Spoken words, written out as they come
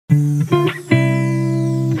Yeni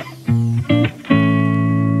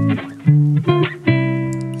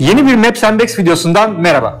bir Maps and Bags videosundan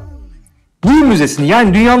merhaba. Louvre Müzesi'ni,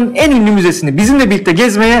 yani dünyanın en ünlü müzesini bizimle birlikte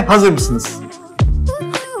gezmeye hazır mısınız?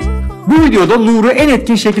 Bu videoda Louvre'u en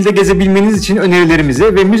etkin şekilde gezebilmeniz için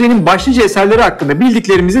önerilerimizi ve müzenin başlıca eserleri hakkında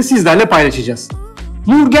bildiklerimizi sizlerle paylaşacağız.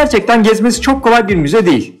 Louvre gerçekten gezmesi çok kolay bir müze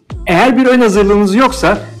değil. Eğer bir ön hazırlığınız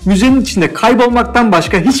yoksa müzenin içinde kaybolmaktan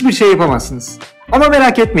başka hiçbir şey yapamazsınız. Ama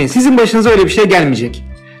merak etmeyin, sizin başınıza öyle bir şey gelmeyecek.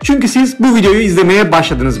 Çünkü siz bu videoyu izlemeye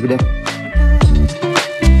başladınız bile.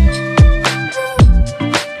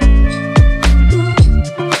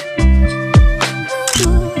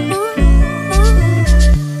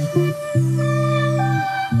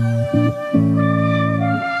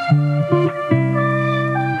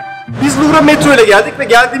 Louvre'a metro ile geldik ve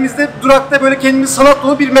geldiğimizde durakta böyle kendimizi sanat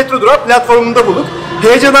dolu bir metro durağı platformunda bulduk.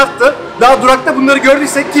 Heyecan arttı. Daha durakta bunları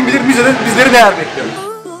gördüysek kim bilir müzede bizleri neler bekliyor.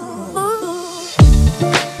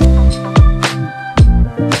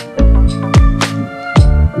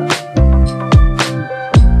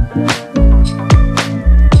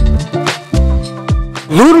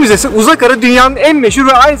 Louvre Müzesi uzak ara dünyanın en meşhur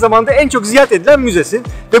ve aynı zamanda en çok ziyaret edilen müzesi.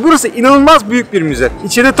 Ve burası inanılmaz büyük bir müze.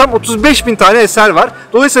 İçeride tam 35.000 tane eser var.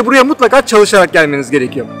 Dolayısıyla buraya mutlaka çalışarak gelmeniz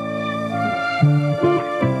gerekiyor.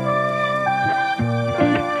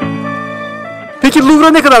 Peki Louvre'a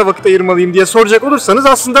ne kadar vakit ayırmalıyım diye soracak olursanız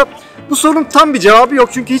aslında bu sorunun tam bir cevabı yok.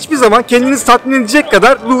 Çünkü hiçbir zaman kendinizi tatmin edecek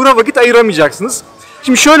kadar Louvre'a vakit ayıramayacaksınız.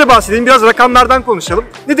 Şimdi şöyle bahsedelim, biraz rakamlardan konuşalım.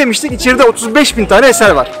 Ne demiştik? İçeride 35.000 tane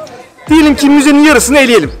eser var. Diyelim ki müzenin yarısını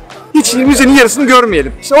eleyelim. Hiç müzenin yarısını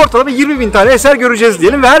görmeyelim. İşte ortalama 20.000 tane eser göreceğiz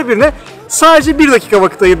diyelim ve her birine sadece 1 dakika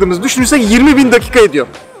vakit ayırdığımızı düşünürsek 20.000 dakika ediyor.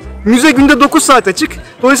 Müze günde 9 saat açık.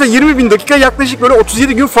 Dolayısıyla 20.000 dakika yaklaşık böyle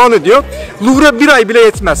 37 gün falan ediyor. Louvre'a bir ay bile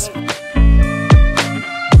yetmez.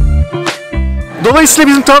 Dolayısıyla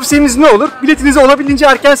bizim tavsiyemiz ne olur? Biletinizi olabildiğince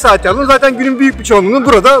erken saate alın. Zaten günün büyük bir çoğunluğunu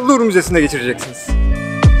burada Louvre Müzesi'nde geçireceksiniz.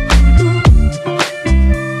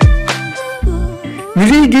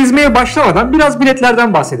 Müzeyi gezmeye başlamadan biraz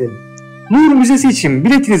biletlerden bahsedelim. Louvre Müzesi için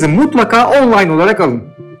biletinizi mutlaka online olarak alın.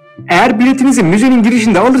 Eğer biletinizi müzenin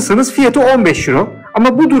girişinde alırsanız fiyatı 15 euro.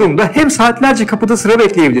 Ama bu durumda hem saatlerce kapıda sıra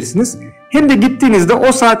bekleyebilirsiniz, hem de gittiğinizde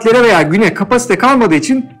o saatlere veya güne kapasite kalmadığı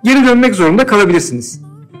için geri dönmek zorunda kalabilirsiniz.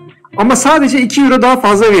 Ama sadece 2 euro daha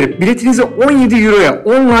fazla verip biletinizi 17 euroya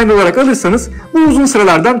online olarak alırsanız bu uzun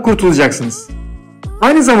sıralardan kurtulacaksınız.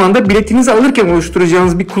 Aynı zamanda biletinizi alırken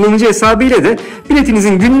oluşturacağınız bir kullanıcı hesabı ile de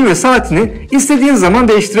biletinizin gününü ve saatini istediğiniz zaman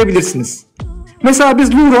değiştirebilirsiniz. Mesela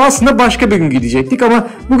biz Louvre'a aslında başka bir gün gidecektik ama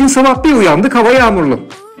bugün sabah bir uyandık, hava yağmurlu.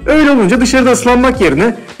 Öyle olunca dışarıda ıslanmak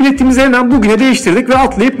yerine biletimizi hemen bugüne değiştirdik ve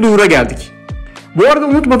atlayıp Louvre'a geldik. Bu arada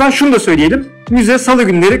unutmadan şunu da söyleyelim, müze salı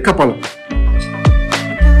günleri kapalı.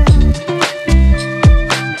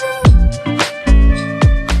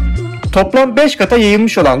 Toplam 5 kata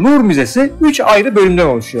yayılmış olan Louvre Müzesi 3 ayrı bölümden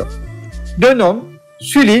oluşuyor. Dünyanın,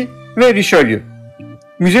 Sully ve Richelieu.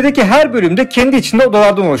 Müzedeki her bölümde kendi içinde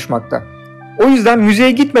odalardan oluşmakta. O yüzden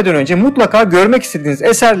müzeye gitmeden önce mutlaka görmek istediğiniz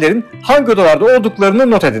eserlerin hangi odalarda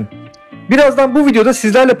olduklarını not edin. Birazdan bu videoda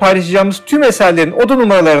sizlerle paylaşacağımız tüm eserlerin oda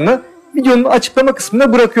numaralarını videonun açıklama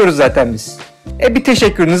kısmına bırakıyoruz zaten biz. Bir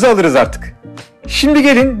teşekkürünüzü alırız artık. Şimdi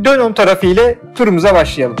gelin Dünyanın tarafı ile turumuza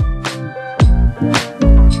başlayalım.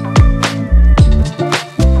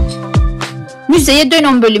 Müzeye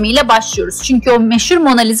Dünyanın bölümüyle başlıyoruz çünkü o meşhur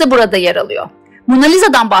Mona Lisa burada yer alıyor. Mona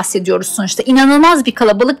Lisa'dan bahsediyoruz sonuçta. İnanılmaz bir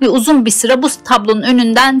kalabalık ve uzun bir sıra bu tablonun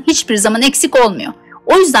önünden hiçbir zaman eksik olmuyor.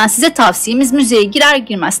 O yüzden size tavsiyemiz müzeye girer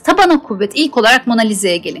girmez tabana kuvvet ilk olarak Mona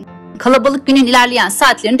Lisa'ya gelin. Kalabalık günün ilerleyen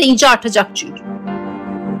saatlerinde iyice artacak çünkü.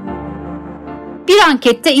 Bir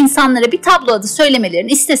ankette insanlara bir tablo adı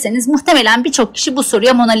söylemelerini isteseniz muhtemelen birçok kişi bu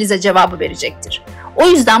soruya Mona Lisa cevabı verecektir. O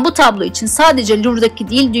yüzden bu tablo için sadece Louvre'daki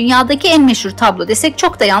değil dünyadaki en meşhur tablo desek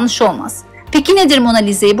çok da yanlış olmaz. Peki nedir Mona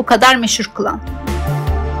Lisa'yı bu kadar meşhur kılan?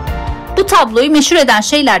 Bu tabloyu meşhur eden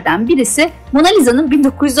şeylerden birisi Mona Lisa'nın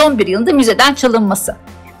 1911 yılında müzeden çalınması.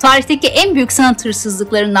 Tarihteki en büyük sanat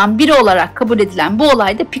hırsızlıklarından biri olarak kabul edilen bu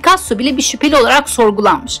olayda Picasso bile bir şüpheli olarak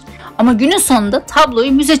sorgulanmış. Ama günün sonunda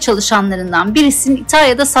tabloyu müze çalışanlarından birisinin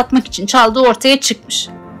İtalya'da satmak için çaldığı ortaya çıkmış.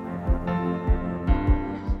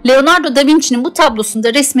 Leonardo da Vinci'nin bu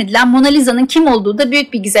tablosunda resmedilen Mona Lisa'nın kim olduğu da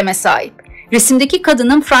büyük bir gizeme sahip. Resimdeki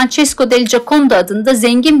kadının Francesco del Giocondo adında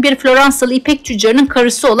zengin bir Floransalı ipek tüccarının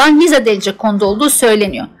karısı olan Lisa del Giocondo olduğu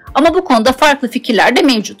söyleniyor. Ama bu konuda farklı fikirler de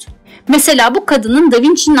mevcut. Mesela bu kadının Da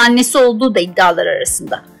Vinci'nin annesi olduğu da iddialar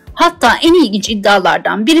arasında. Hatta en ilginç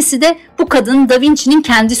iddialardan birisi de bu kadının Da Vinci'nin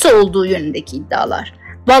kendisi olduğu yönündeki iddialar.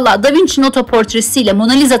 Valla Da Vinci'nin otoportresiyle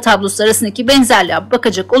Mona Lisa tablosu arasındaki benzerliğe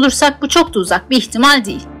bakacak olursak bu çok da uzak bir ihtimal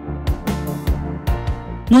değil.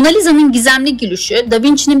 Mona Lisa'nın gizemli gülüşü, Da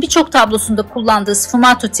Vinci'nin birçok tablosunda kullandığı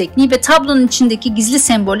sfumato tekniği ve tablonun içindeki gizli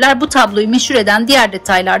semboller bu tabloyu meşhur eden diğer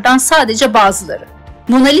detaylardan sadece bazıları.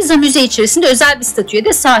 Mona Lisa müze içerisinde özel bir statüye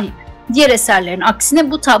de sahip. Diğer eserlerin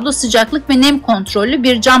aksine bu tablo sıcaklık ve nem kontrollü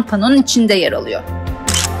bir cam panonun içinde yer alıyor.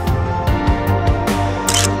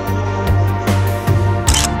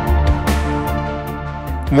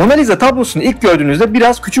 Mona Lisa tablosunu ilk gördüğünüzde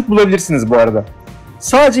biraz küçük bulabilirsiniz bu arada.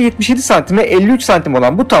 Sadece 77 santime 53 santim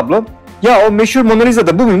olan bu tablo, ya o meşhur Mona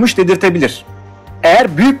Lisa'da bu muymuş dedirtebilir.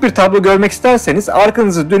 Eğer büyük bir tablo görmek isterseniz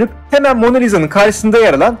arkanızı dönüp hemen Mona Lisa'nın karşısında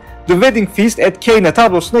yer alan The Wedding Feast at Cana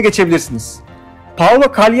tablosuna geçebilirsiniz.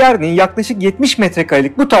 Paolo Cagliari'nin yaklaşık 70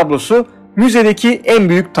 metrekarelik bu tablosu müzedeki en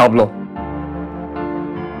büyük tablo.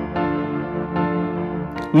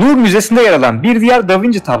 Louvre Müzesi'nde yer alan bir diğer Da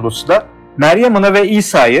Vinci tablosu da Meryem Ana ve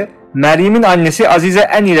İsa'yı Meryem'in annesi Azize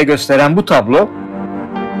En ile gösteren bu tablo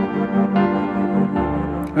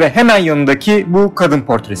ve hemen yanındaki bu kadın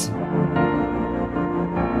portresi.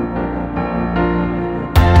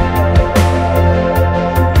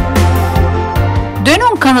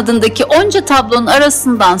 Dönün kanadındaki onca tablonun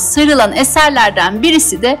arasından sıyrılan eserlerden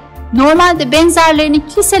birisi de normalde benzerlerini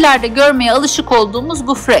kiliselerde görmeye alışık olduğumuz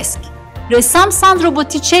bu fresk. Ressam Sandro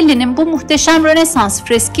Botticelli'nin bu muhteşem Rönesans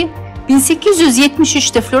freski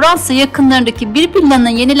 1873'te Floransa yakınlarındaki bir villanın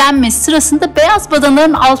yenilenmesi sırasında beyaz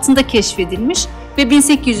badanaların altında keşfedilmiş ve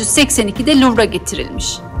 1882'de Louvre'a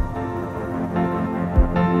getirilmiş.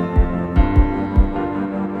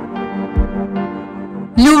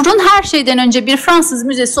 Louvre'un her şeyden önce bir Fransız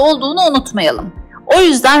müzesi olduğunu unutmayalım. O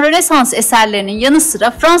yüzden Rönesans eserlerinin yanı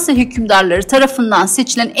sıra Fransa hükümdarları tarafından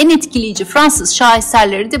seçilen en etkileyici Fransız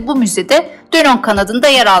şaheserleri de bu müzede Dönön kanadında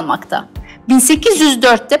yer almakta.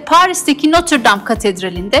 1804'te Paris'teki Notre Dame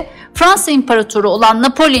Katedrali'nde Fransa İmparatoru olan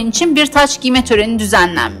Napolyon için bir taç giyme töreni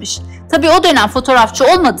düzenlenmiş. Tabii o dönem fotoğrafçı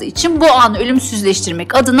olmadığı için bu anı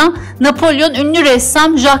ölümsüzleştirmek adına Napolyon ünlü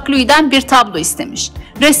ressam Jacques Louis'den bir tablo istemiş.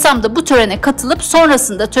 Ressam da bu törene katılıp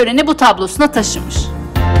sonrasında töreni bu tablosuna taşımış.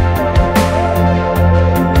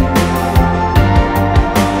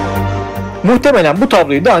 Muhtemelen bu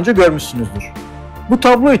tabloyu daha önce görmüşsünüzdür. Bu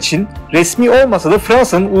tablo için resmi olmasa da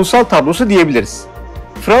Fransa'nın ulusal tablosu diyebiliriz.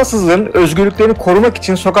 Fransızların özgürlüklerini korumak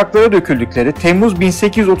için sokaklara döküldükleri Temmuz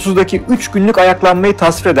 1830'daki 3 günlük ayaklanmayı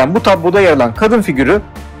tasvir eden bu tabloda yer alan kadın figürü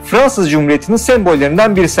Fransız Cumhuriyeti'nin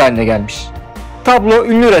sembollerinden birisi haline gelmiş. Tablo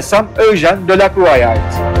ünlü ressam Eugène Delacroix'a ait.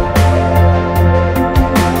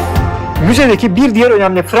 Müzedeki bir diğer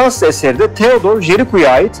önemli Fransız eseri de Théodore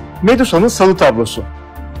Géricault'a ait Medusa'nın salı tablosu.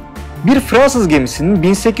 Bir Fransız gemisinin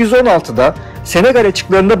 1816'da Senegal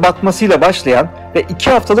açıklarında batmasıyla başlayan ve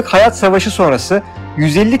 2 haftalık hayat savaşı sonrası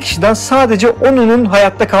 150 kişiden sadece 10'unun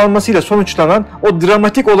hayatta kalmasıyla sonuçlanan o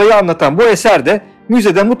dramatik olayı anlatan bu eser de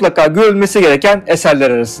müzede mutlaka görülmesi gereken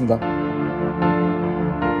eserler arasında.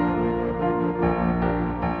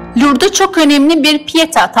 Louvre'da çok önemli bir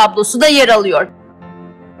Pieta tablosu da yer alıyor.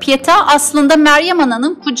 Pieta aslında Meryem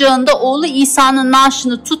Ana'nın kucağında oğlu İsa'nın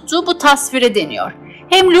naaşını tuttuğu bu tasvire deniyor.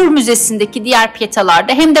 Hem Louvre Müzesi'ndeki diğer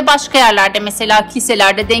pietalarda hem de başka yerlerde mesela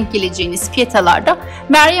kiliselerde denk geleceğiniz pietalarda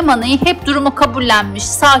Meryem Ana'yı hep durumu kabullenmiş,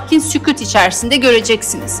 sakin sükût içerisinde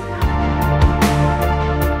göreceksiniz.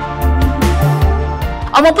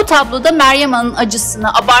 Ama bu tabloda Meryem Ana'nın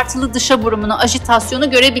acısını, abartılı dışa vurumunu,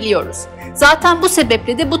 ajitasyonu görebiliyoruz. Zaten bu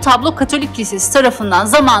sebeple de bu tablo Katolik Kilisesi tarafından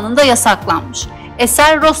zamanında yasaklanmış.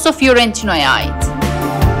 Eser Rosso Fiorentino'ya ait.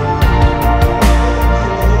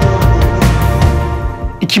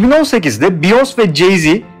 2018'de Beyoncé ve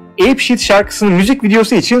Jay-Z Ape Shit şarkısının müzik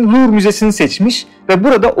videosu için Louvre Müzesi'ni seçmiş ve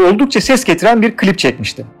burada oldukça ses getiren bir klip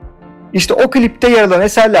çekmişti. İşte o klipte yer alan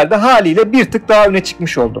eserler de haliyle bir tık daha öne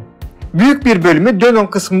çıkmış oldu. Büyük bir bölümü Dönön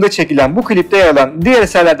kısmında çekilen bu klipte yer alan diğer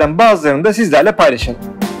eserlerden bazılarını da sizlerle paylaşalım.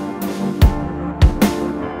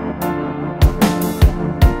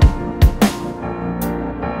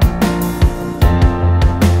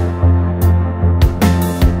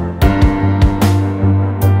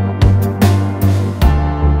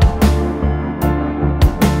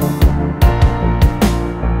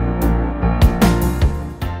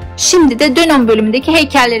 Şimdi de Dönön bölümündeki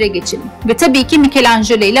heykellere geçelim ve tabii ki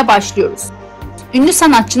Michelangelo ile başlıyoruz. Ünlü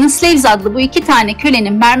sanatçının Slaves adlı bu 2 tane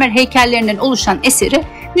kölenin mermer heykellerinden oluşan eseri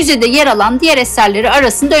müzede yer alan diğer eserleri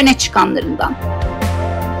arasında öne çıkanlarından.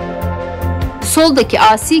 Soldaki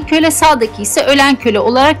asi köle, sağdaki ise ölen köle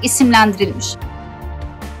olarak isimlendirilmiş.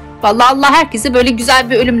 Vallahi Allah herkese böyle güzel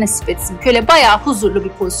bir ölüm nasip etsin. Köle bayağı huzurlu bir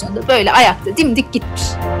pozisyonda böyle ayakta dimdik gitmiş.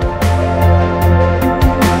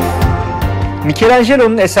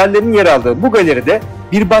 Michelangelo'nun eserlerinin yer aldığı bu galeride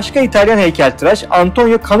bir başka İtalyan heykeltıraş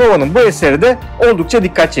Antonio Canova'nın bu eseri de oldukça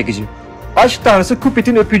dikkat çekici. Aşk tanrısı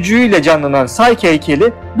Cupid'in öpücüğüyle canlanan Psyche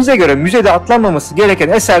heykeli bize göre müzede atlanmaması gereken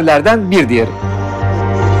eserlerden bir diğeri.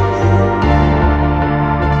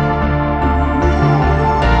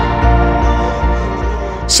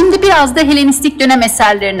 Şimdi biraz da Helenistik dönem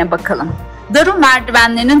eserlerine bakalım. Darun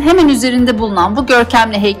merdivenlerinin hemen üzerinde bulunan bu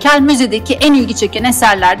görkemli heykel müzedeki en ilgi çeken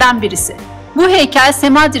eserlerden birisi. Bu heykel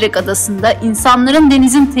Semadirek adasında insanların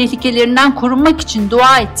denizin tehlikelerinden korunmak için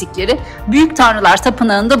dua ettikleri Büyük Tanrılar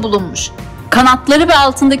Tapınağı'nda bulunmuş. Kanatları ve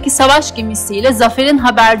altındaki savaş gemisiyle zaferin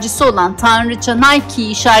habercisi olan tanrıça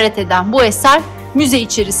Nike'yi işaret eden bu eser müze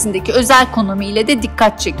içerisindeki özel konumu ile de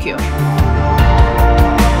dikkat çekiyor.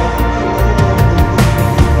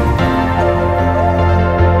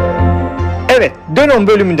 Evet, Dönon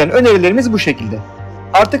bölümünden önerilerimiz bu şekilde.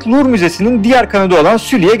 Artık Louvre Müzesi'nin diğer kanadı olan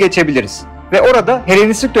Sully'e geçebiliriz. Ve orada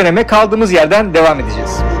Helenistik döneme kaldığımız yerden devam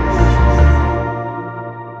edeceğiz.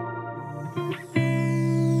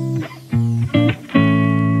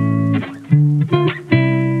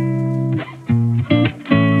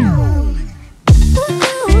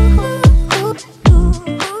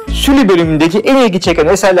 Sully bölümündeki en ilgi çeken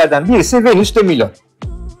eserlerden birisi Venüs de Milo.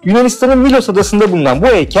 Yunanistan'ın Milos adasında bulunan bu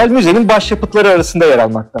heykel müzenin başyapıtları arasında yer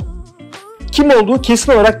almakta. Kim olduğu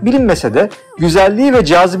kesin olarak bilinmese de güzelliği ve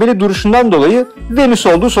cazibeli duruşundan dolayı Venüs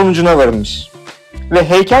olduğu sonucuna varılmış. Ve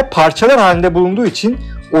heykel parçalar halinde bulunduğu için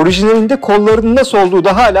orijinalinde kollarının nasıl olduğu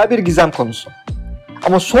da hala bir gizem konusu.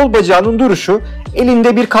 Ama sol bacağının duruşu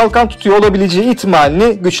elinde bir kalkan tutuyor olabileceği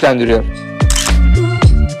ihtimalini güçlendiriyor.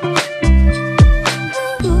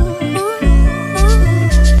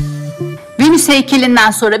 Venüs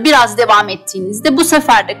heykelinden sonra biraz devam ettiğinizde bu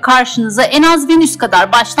sefer de karşınıza en az Venüs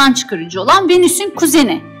kadar baştan çıkarıcı olan Venüs'ün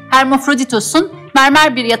kuzeni Hermafroditos'un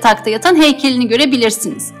mermer bir yatakta yatan heykelini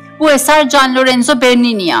görebilirsiniz. Bu eser Gian Lorenzo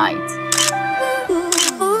Bernini'ye ait.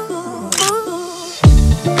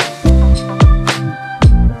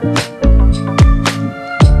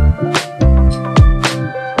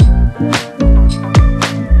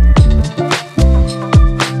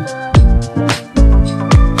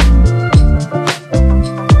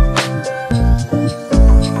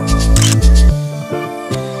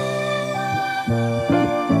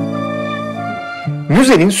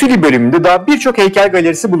 Müzenin Sully bölümünde daha birçok heykel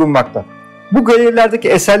galerisi bulunmakta. Bu galerilerdeki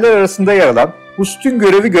eserler arasında yer alan üstün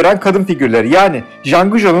görevi gören kadın figürleri yani Jean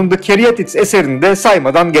Goujon'un The Caryatids eserini de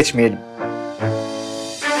saymadan geçmeyelim.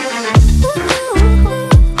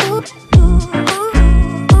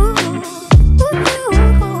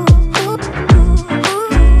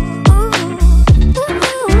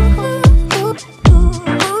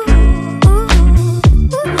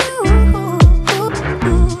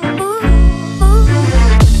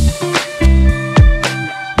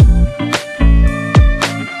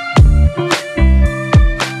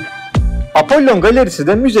 Apollon Galerisi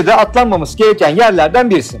de müzede atlanmaması gereken yerlerden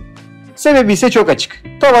birisi. Sebebi ise çok açık.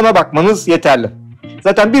 Tavana bakmanız yeterli.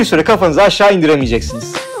 Zaten bir süre kafanızı aşağı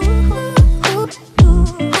indiremeyeceksiniz.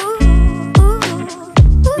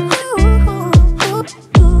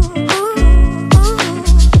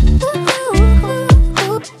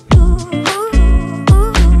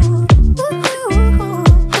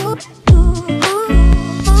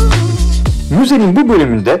 Müzenin bu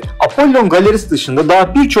bölümünde Apollon Galerisi dışında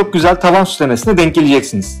daha birçok güzel tavan süslemesine denk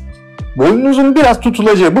geleceksiniz. Boyunuzun biraz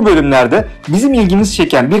tutulacağı bu bölümlerde bizim ilgimizi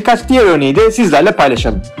çeken birkaç diğer örneği de sizlerle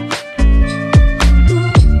paylaşalım.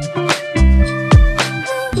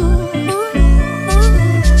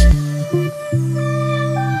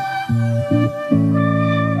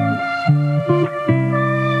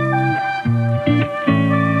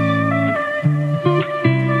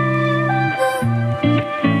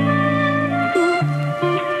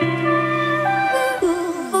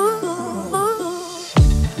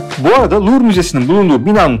 Bu arada Louvre Müzesi'nin bulunduğu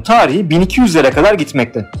binanın tarihi 1200'lere kadar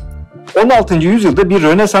gitmekte. 16. yüzyılda bir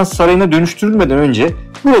Rönesans sarayına dönüştürülmeden önce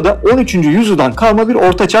burada 13. yüzyıldan kalma bir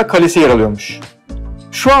ortaçağ kalesi yer alıyormuş.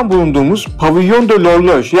 Şu an bulunduğumuz Pavillon de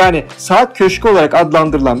l'Horloge yani saat köşkü olarak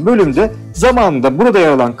adlandırılan bölümde zamanında burada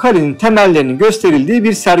yer alan kalenin temellerinin gösterildiği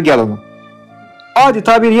bir sergi alanı.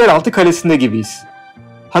 Adeta bir yeraltı kalesinde gibiyiz.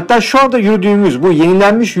 Hatta şu anda yürüdüğümüz bu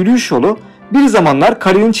yenilenmiş yürüyüş yolu bir zamanlar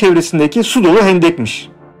kalenin çevresindeki su dolu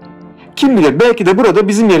hendekmiş. Kim bilir belki de burada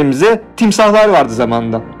bizim yerimize timsahlar vardı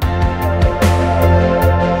zamanında.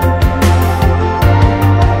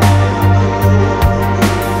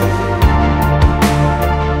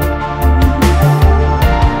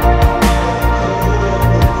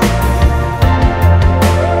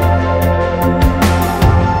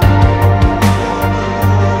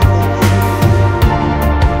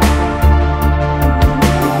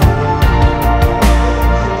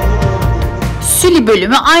 Sully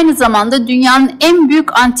bölümü aynı zamanda dünyanın en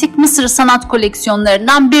büyük antik Mısır sanat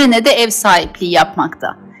koleksiyonlarından birine de ev sahipliği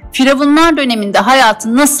yapmakta. Firavunlar döneminde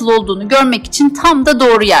hayatın nasıl olduğunu görmek için tam da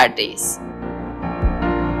doğru yerdeyiz.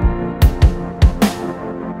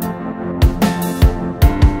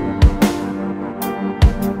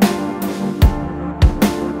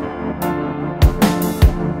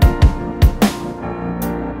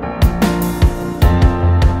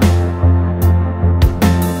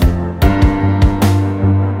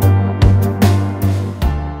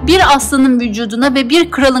 Bir aslanın vücuduna ve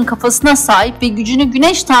bir kralın kafasına sahip ve gücünü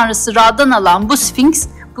güneş tanrısı Ra'dan alan bu Sfinks,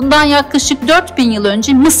 bundan yaklaşık 4000 yıl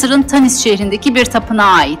önce Mısır'ın Tanis şehrindeki bir tapınağa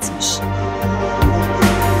aitmiş.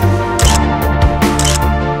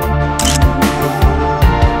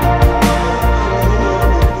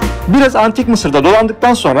 Biraz antik Mısır'da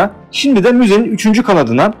dolandıktan sonra şimdi de müzenin 3.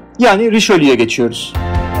 kanadına yani Richelieu'ye geçiyoruz.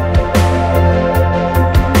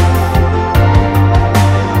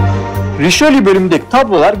 Richelieu bölümündeki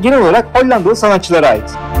tablolar genel olarak Hollandalı sanatçılara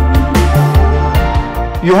ait.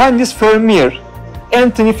 Johannes Vermeer,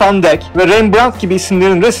 Anthony van Dyck ve Rembrandt gibi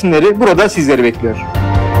isimlerin resimleri burada sizleri bekliyor.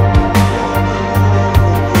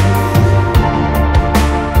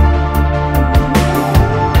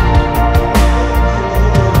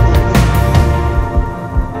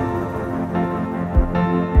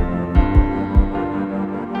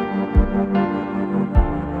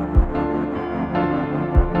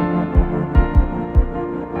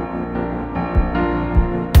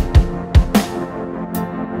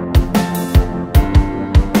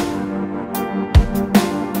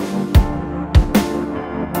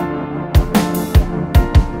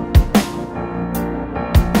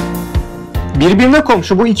 Birbirine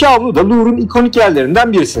komşu bu iki avlu da Louvre'un ikonik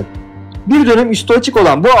yerlerinden birisi. Bir dönem üstü açık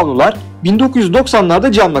olan bu avlular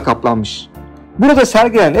 1990'larda camla kaplanmış. Burada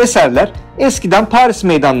sergilenen eserler eskiden Paris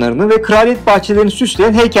meydanlarını ve kraliyet bahçelerini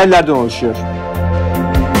süsleyen heykellerden oluşuyor.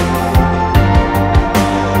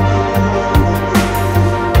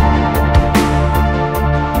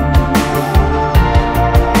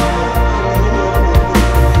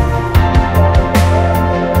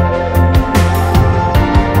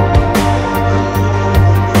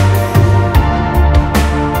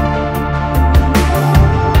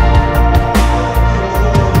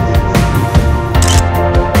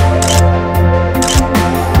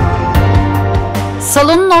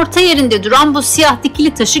 Salonun orta yerinde duran bu siyah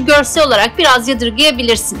dikili taşı görsel olarak biraz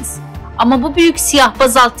yadırgayabilirsiniz. Ama bu büyük siyah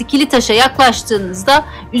bazalt dikili taşa yaklaştığınızda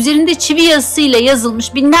üzerinde çivi yazısıyla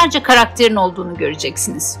yazılmış binlerce karakterin olduğunu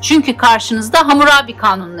göreceksiniz. Çünkü karşınızda Hammurabi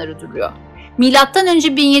kanunları duruyor. Milattan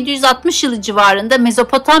önce 1760 yılı civarında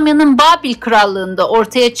Mezopotamya'nın Babil krallığında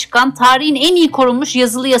ortaya çıkan tarihin en iyi korunmuş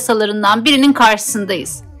yazılı yasalarından birinin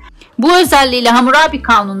karşısındayız. Bu özelliğiyle Hammurabi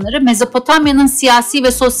kanunları Mezopotamya'nın siyasi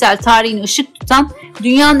ve sosyal tarihini ışık tutan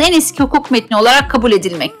dünyanın en eski hukuk metni olarak kabul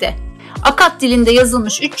edilmekte. Akkad dilinde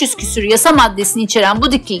yazılmış 300 küsur yasa maddesini içeren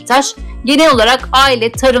bu dikili taş, genel olarak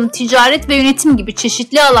aile, tarım, ticaret ve yönetim gibi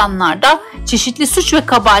çeşitli alanlarda çeşitli suç ve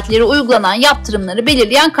kabahatleri uygulanan yaptırımları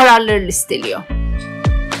belirleyen kararları listeliyor.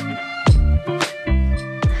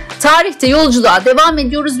 Tarihte yolculuğa devam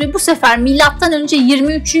ediyoruz ve bu sefer milattan önce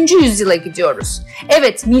 23. yüzyıla gidiyoruz.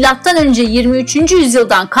 Evet, milattan önce 23.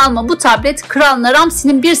 yüzyıldan kalma bu tablet Kral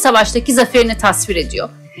Naram-Sin'in bir savaştaki zaferini tasvir ediyor.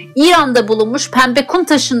 İran'da bulunmuş pembe kum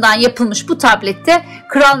taşından yapılmış bu tablette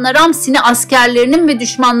Kral Naram-Sin'i askerlerinin ve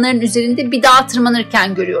düşmanların üzerinde bir dağa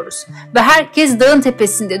tırmanırken görüyoruz. Ve herkes dağın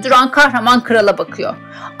tepesinde duran kahraman krala bakıyor.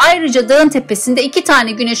 Ayrıca dağın tepesinde 2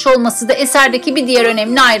 tane güneş olması da eserdeki bir diğer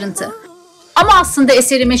önemli ayrıntı. Ama aslında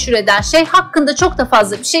eseri meşhur eden şey hakkında çok da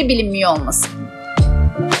fazla bir şey bilinmiyor olması.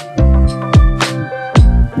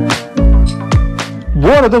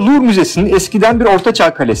 Bu arada Louvre Müzesi'nin eskiden bir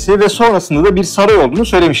ortaçağ kalesi ve sonrasında da bir saray olduğunu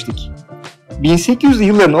söylemiştik. 1800'lü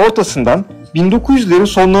yılların ortasından 1900'lerin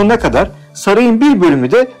sonlarına kadar sarayın bir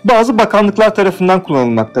bölümü de bazı bakanlıklar tarafından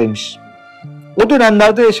kullanılmaktaymış. O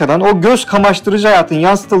dönemlerde yaşanan o göz kamaştırıcı hayatın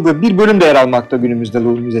yansıtıldığı bir bölüm de yer almakta günümüzde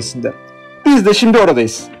Louvre Müzesi'nde. Biz de şimdi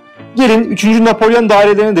oradayız. Gelin 3. Napolyon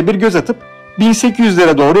dairelerine de bir göz atıp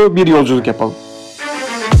 1800'lere doğru bir yolculuk yapalım.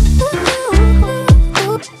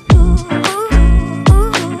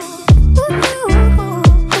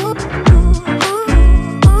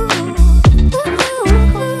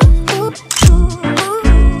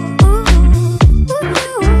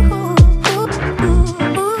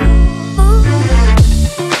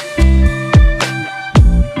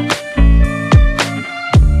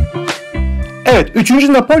 Evet, 3.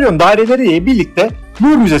 Napolyon daireleriyle birlikte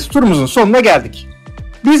Louvre Müzesi turumuzun sonuna geldik.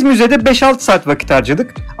 Biz müzede 5-6 saat vakit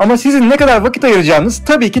harcadık ama sizin ne kadar vakit ayıracağınız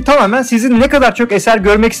tabii ki tamamen sizin ne kadar çok eser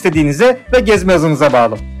görmek istediğinize ve gezme hızınıza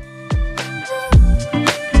bağlı.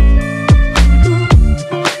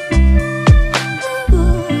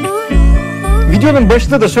 Videonun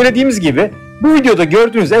başında da söylediğimiz gibi bu videoda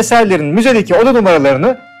gördüğünüz eserlerin müzedeki oda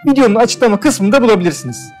numaralarını videonun açıklama kısmında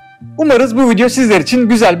bulabilirsiniz. Umarız bu video sizler için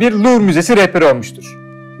güzel bir Louvre Müzesi rehberi olmuştur.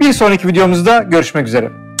 Bir sonraki videomuzda görüşmek üzere.